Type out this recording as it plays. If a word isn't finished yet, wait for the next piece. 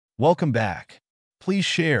Welcome back. Please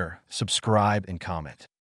share, subscribe, and comment.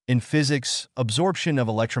 In physics, absorption of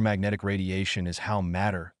electromagnetic radiation is how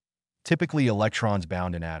matter, typically electrons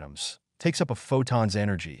bound in atoms, takes up a photon's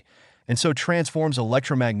energy, and so transforms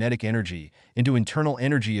electromagnetic energy into internal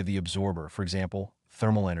energy of the absorber, for example,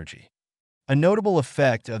 thermal energy. A notable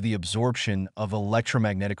effect of the absorption of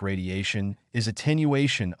electromagnetic radiation is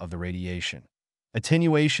attenuation of the radiation.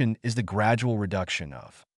 Attenuation is the gradual reduction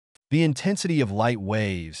of the intensity of light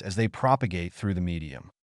waves as they propagate through the medium.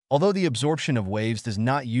 Although the absorption of waves does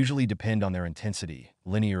not usually depend on their intensity,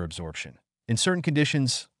 linear absorption. In certain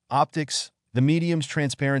conditions, optics, the medium's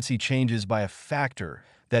transparency changes by a factor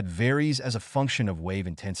that varies as a function of wave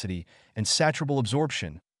intensity, and saturable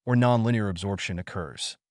absorption, or nonlinear absorption,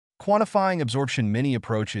 occurs. Quantifying absorption. Many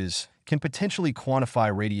approaches can potentially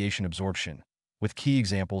quantify radiation absorption, with key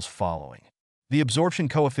examples following. The absorption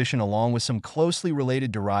coefficient along with some closely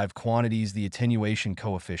related derived quantities. The attenuation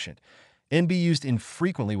coefficient can be used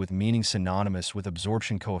infrequently with meaning synonymous with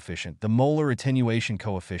absorption coefficient. The molar attenuation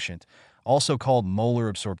coefficient, also called molar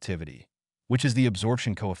absorptivity, which is the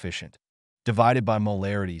absorption coefficient, divided by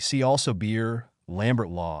molarity. See also Beer-Lambert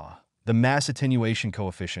law. The mass attenuation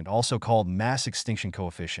coefficient, also called mass extinction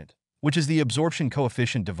coefficient, which is the absorption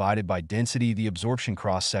coefficient divided by density. The absorption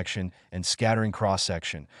cross-section and scattering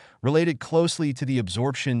cross-section, related closely to the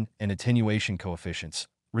absorption and attenuation coefficients,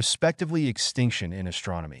 respectively. Extinction in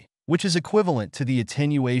astronomy, which is equivalent to the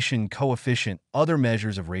attenuation coefficient. Other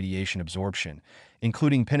measures of radiation absorption,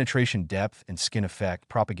 including penetration depth and skin effect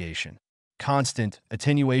propagation, constant,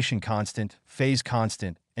 attenuation constant, phase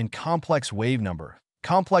constant, and complex wave number,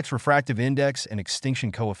 complex refractive index and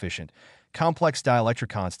extinction coefficient, complex dielectric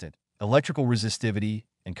constant, electrical resistivity,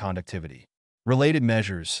 and conductivity. Related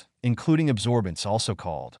measures, including absorbance, also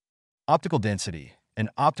called optical density, and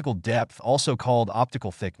optical depth, also called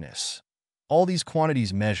optical thickness. All these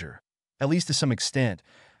quantities measure, at least to some extent,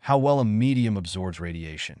 how well a medium absorbs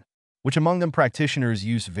radiation, which among them practitioners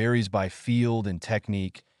use varies by field and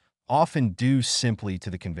technique, often due simply to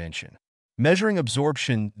the convention. Measuring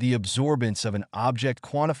absorption. The absorbance of an object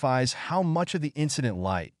quantifies how much of the incident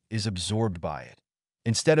light is absorbed by it,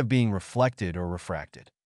 instead of being reflected or refracted.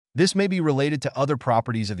 This may be related to other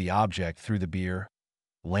properties of the object through the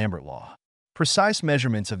Beer-Lambert law. Precise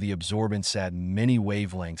measurements of the absorbance at many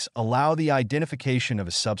wavelengths allow the identification of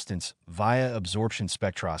a substance via absorption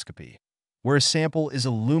spectroscopy, where a sample is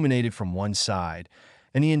illuminated from one side,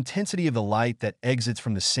 and the intensity of the light that exits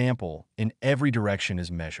from the sample in every direction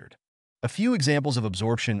is measured. A few examples of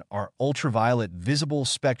absorption are ultraviolet visible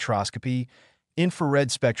spectroscopy, infrared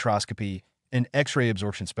spectroscopy, and X-ray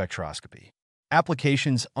absorption spectroscopy.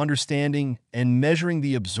 Applications. Understanding and measuring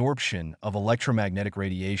the absorption of electromagnetic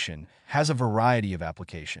radiation has a variety of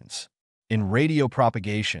applications. In radio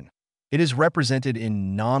propagation, it is represented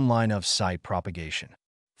in non-line-of-sight propagation.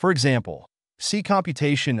 For example, see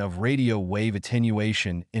computation of radio wave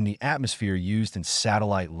attenuation in the atmosphere used in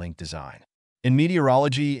satellite link design. In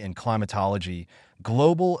meteorology and climatology,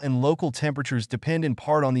 global and local temperatures depend in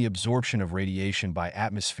part on the absorption of radiation by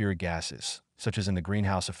atmospheric gases, such as in the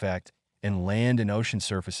greenhouse effect, and land and ocean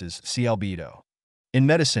surfaces. See albedo. In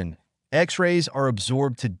medicine, X-rays are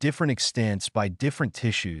absorbed to different extents by different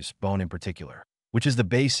tissues, bone in particular, which is the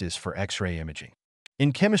basis for X-ray imaging.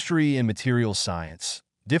 In chemistry and materials science,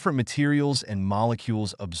 different materials and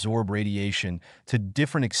molecules absorb radiation to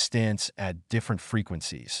different extents at different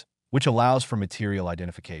frequencies, which allows for material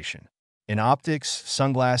identification. In optics,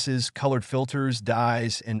 sunglasses, colored filters,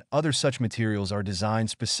 dyes, and other such materials are designed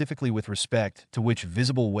specifically with respect to which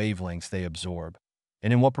visible wavelengths they absorb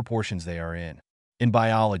and in what proportions they are in. In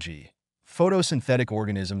biology, photosynthetic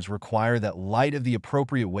organisms require that light of the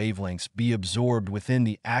appropriate wavelengths be absorbed within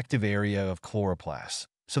the active area of chloroplasts,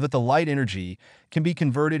 so that the light energy can be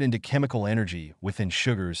converted into chemical energy within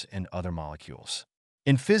sugars and other molecules.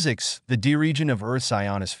 In physics, the D region of Earth's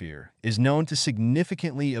ionosphere is known to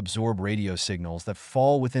significantly absorb radio signals that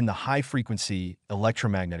fall within the high-frequency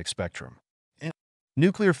electromagnetic spectrum. In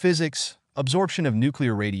nuclear physics, absorption of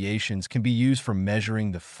nuclear radiations can be used for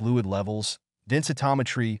measuring the fluid levels,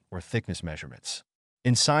 densitometry, or thickness measurements.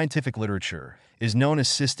 In scientific literature, is known as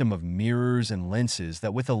system of mirrors and lenses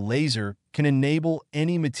that with a laser can enable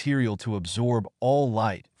any material to absorb all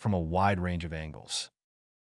light from a wide range of angles.